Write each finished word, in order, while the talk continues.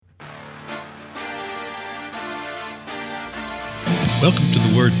Welcome to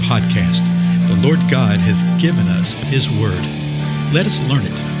the Word Podcast. The Lord God has given us His Word. Let us learn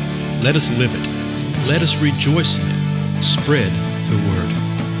it. Let us live it. Let us rejoice in it. Spread the Word.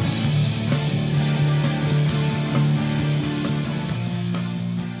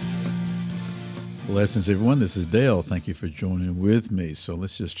 Blessings, everyone. This is Dale. Thank you for joining with me. So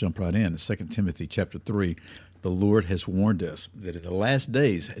let's just jump right in. 2 Timothy chapter 3, the Lord has warned us that in the last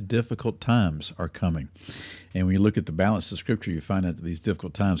days, difficult times are coming. And when you look at the balance of Scripture, you find out that these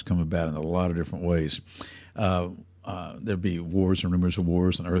difficult times come about in a lot of different ways. There'll be wars and rumors of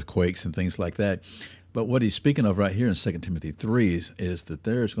wars and earthquakes and things like that. But what he's speaking of right here in 2 Timothy 3 is that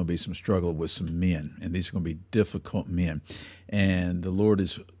there's going to be some struggle with some men, and these are going to be difficult men. And the Lord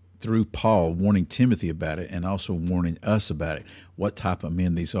is, through Paul, warning Timothy about it and also warning us about it, what type of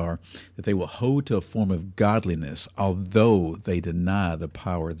men these are, that they will hold to a form of godliness, although they deny the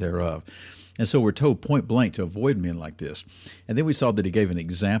power thereof. And so we're told point blank to avoid men like this. And then we saw that he gave an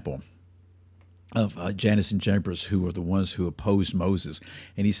example of Jannes and Jambres, who were the ones who opposed Moses.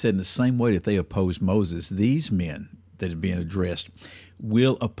 And he said in the same way that they opposed Moses, these men that are being addressed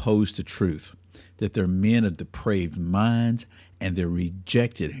will oppose the truth, that they're men of depraved minds, and they're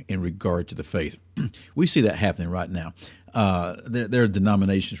rejected in regard to the faith. We see that happening right now. There are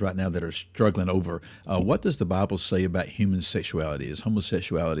denominations right now that are struggling over what does the Bible say about human sexuality? Is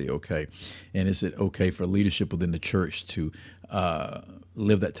homosexuality okay? And is it okay for leadership within the church to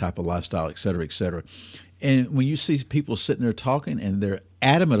live that type of lifestyle, et cetera, et cetera? And when you see people sitting there talking and they're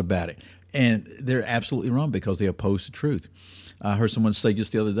adamant about it, and they're absolutely wrong because they oppose the truth. I heard someone say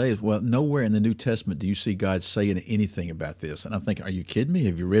just the other day, well, nowhere in the New Testament do you see God saying anything about this. And I'm thinking, are you kidding me?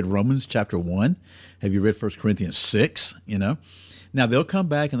 Have you read Romans chapter 1? Have you read 1 Corinthians 6? Now they'll come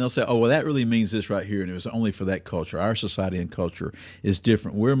back and they'll say, oh, well, that really means this right here, and it was only for that culture. Our society and culture is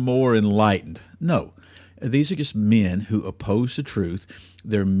different. We're more enlightened. No. These are just men who oppose the truth.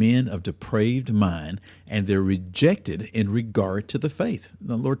 They're men of depraved mind, and they're rejected in regard to the faith.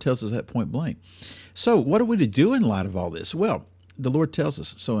 The Lord tells us that point blank. So what are we to do in light of all this? Well, the Lord tells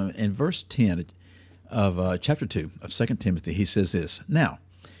us. So in verse 10 of chapter 2 of 2 Timothy, he says this, now,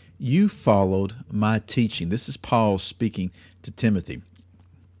 you followed my teaching. This is Paul speaking to Timothy.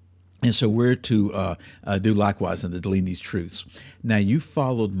 And so we're to do likewise and to glean these truths. Now, you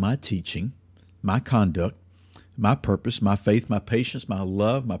followed my teaching, my conduct, my purpose, my faith, my patience, my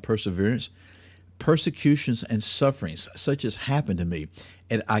love, my perseverance, persecutions and sufferings, such as happened to me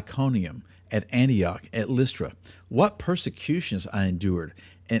at Iconium, at Antioch, at Lystra. What persecutions I endured,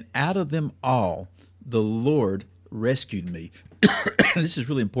 and out of them all the Lord rescued me. This is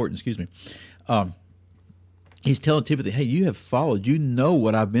really important, excuse me. He's telling Timothy, hey, you have followed, you know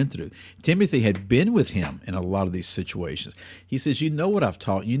what I've been through. Timothy had been with him in a lot of these situations. He says, you know what I've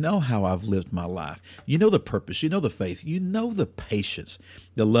taught, you know how I've lived my life. You know the purpose, you know the faith, you know the patience,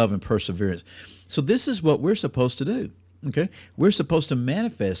 the love and perseverance. So this is what we're supposed to do. Okay, we're supposed to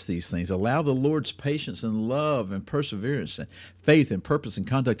manifest these things, allow the Lord's patience and love and perseverance and faith and purpose and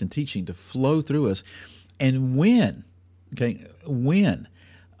conduct and teaching to flow through us. And when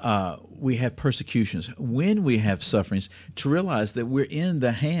we have persecutions, when we have sufferings, to realize that we're in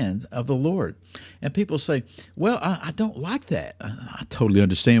the hand of the Lord. And people say, well, I don't like that. I totally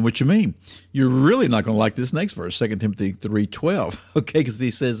understand what you mean. You're really not going to like this next verse, 2 Timothy 3:12, okay, because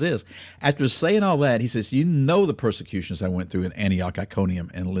he says this. After saying all that, he says, you know the persecutions I went through in Antioch,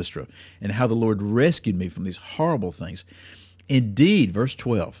 Iconium, and Lystra, and how the Lord rescued me from these horrible things. Indeed, verse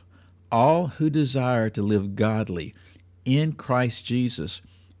 12, all who desire to live godly in Christ Jesus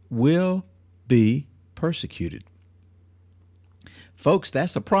will be persecuted. Folks,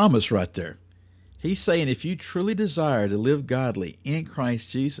 that's a promise right there. He's saying if you truly desire to live godly in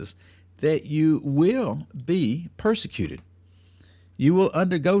Christ Jesus, that you will be persecuted. You will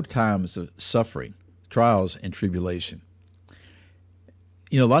undergo times of suffering, trials, and tribulation.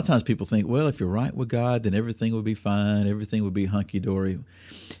 A lot of times people think, well, if you're right with God, then everything will be fine, everything will be hunky-dory.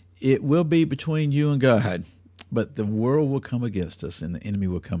 It will be between you and God. But the world will come against us and the enemy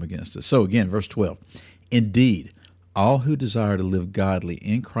will come against us. So again, verse 12, indeed, all who desire to live godly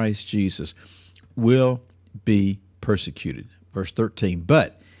in Christ Jesus will be persecuted. Verse 13,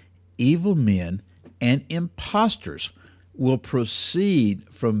 but evil men and impostors will proceed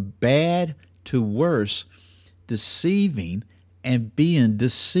from bad to worse, deceiving and being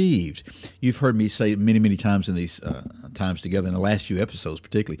deceived. You've heard me say many, many times in these times together, in the last few episodes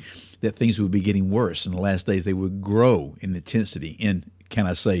particularly, that things would be getting worse. In the last days, they would grow in intensity, in, can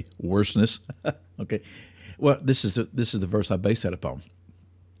I say, worseness? Okay. Well, this is the verse I base that upon.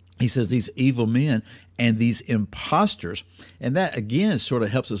 He says these evil men and these imposters, and that again sort of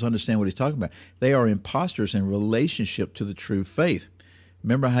helps us understand what he's talking about. They are imposters in relationship to the true faith.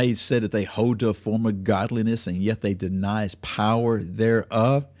 Remember how he said that they hold to a form of godliness and yet they deny its power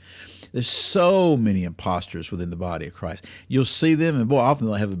thereof? There's so many imposters within the body of Christ. You'll see them, and boy, often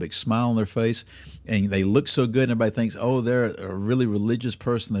they'll have a big smile on their face, and they look so good, and everybody thinks, oh, they're a really religious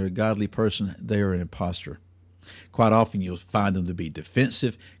person, they're a godly person. They are an imposter. Quite often you'll find them to be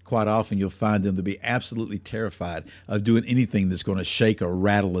defensive. Quite often you'll find them to be absolutely terrified of doing anything that's going to shake or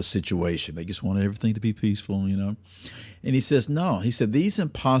rattle a situation. They just want everything to be peaceful, you know. And he says, no. He said, these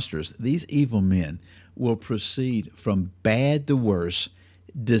imposters, these evil men will proceed from bad to worse,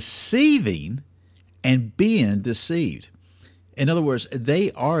 deceiving and being deceived. In other words,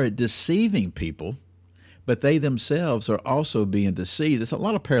 they are deceiving people, but they themselves are also being deceived. There's a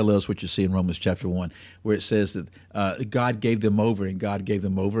lot of parallels what you see in Romans chapter 1, where it says that God gave them over, and God gave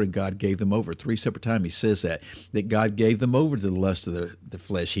them over, and God gave them over. 3 separate times he says that God gave them over to the lust of the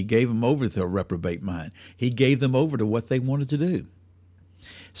flesh. He gave them over to a reprobate mind. He gave them over to what they wanted to do.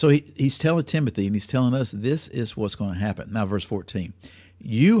 So he's telling Timothy, and he's telling us this is what's going to happen. Now, verse 14.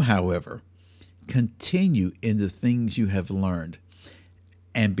 You, however, continue in the things you have learned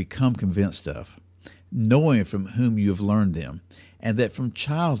and become convinced of, knowing from whom you have learned them, and that from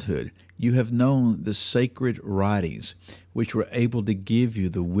childhood you have known the sacred writings, which were able to give you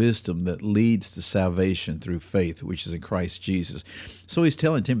the wisdom that leads to salvation through faith, which is in Christ Jesus. So he's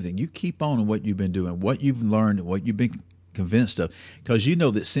telling Timothy, you keep on in what you've been doing, what you've learned, what you've been convinced of, because you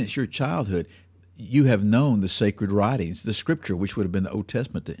know that since your childhood, you have known the sacred writings, the scripture, which would have been the Old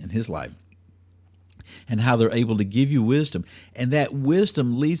Testament in his life, and how they're able to give you wisdom. And that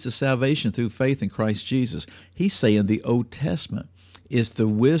wisdom leads to salvation through faith in Christ Jesus. He's saying the Old Testament is the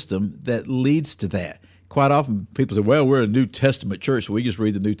wisdom that leads to that. Quite often people say, well, we're a New Testament church, so we just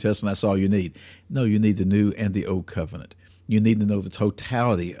read the New Testament, that's all you need. No, you need the New and the Old Covenant. You need to know the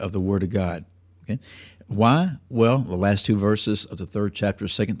totality of the Word of God. Okay? Why? Well, the last 2 verses of the 3rd chapter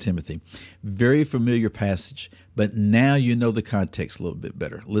of 2 Timothy. Very familiar passage, but now you know the context a little bit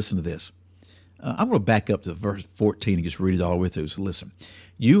better. Listen to this. I'm going to back up to verse 14 and just read it all the way through. So listen.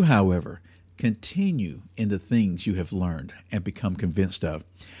 You, however, continue in the things you have learned and become convinced of,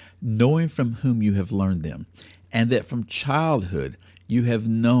 knowing from whom you have learned them, and that from childhood you have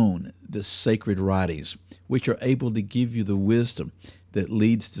known the sacred writings, which are able to give you the wisdom that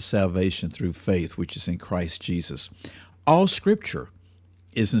leads to salvation through faith, which is in Christ Jesus. All Scripture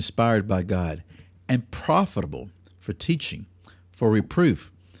is inspired by God and profitable for teaching, for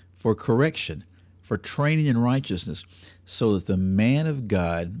reproof, for correction, for training in righteousness, so that the man of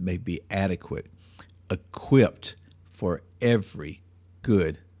God may be adequate, equipped for every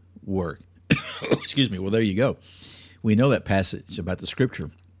good work. Excuse me. Well, there you go. We know that passage about the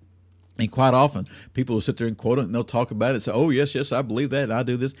Scripture. And quite often, people will sit there and quote it, and they'll talk about it and say, oh, yes, I believe that, and I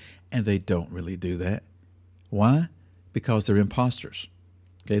do this. And they don't really do that. Why? Because they're imposters.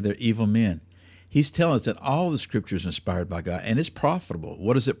 Okay, they're evil men. He's telling us that all the Scripture is inspired by God, and it's profitable.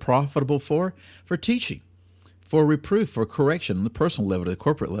 What is it profitable for? For teaching, for reproof, for correction on the personal level, to the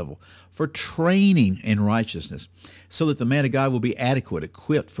corporate level, for training in righteousness, so that the man of God will be adequate,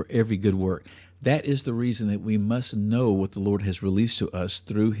 equipped for every good work. That is the reason that we must know what the Lord has released to us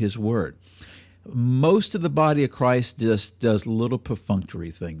through His Word. Most of the body of Christ just does little perfunctory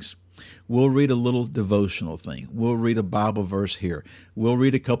things. We'll read a little devotional thing. We'll read a Bible verse here. We'll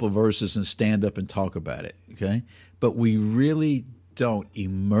read a couple of verses and stand up and talk about it, okay? But we really don't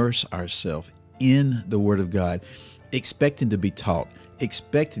immerse ourselves in the Word of God, expecting to be taught,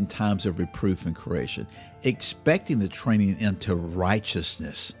 expecting times of reproof and correction, expecting the training into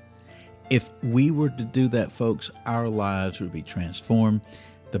righteousness. If we were to do that, folks, our lives would be transformed,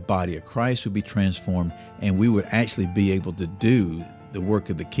 the body of Christ would be transformed, and we would actually be able to do the work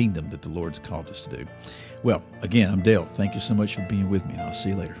of the kingdom that the Lord's called us to do. Well, again, I'm Dale. Thank you so much for being with me, and I'll see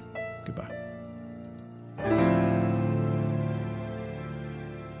you later. Goodbye.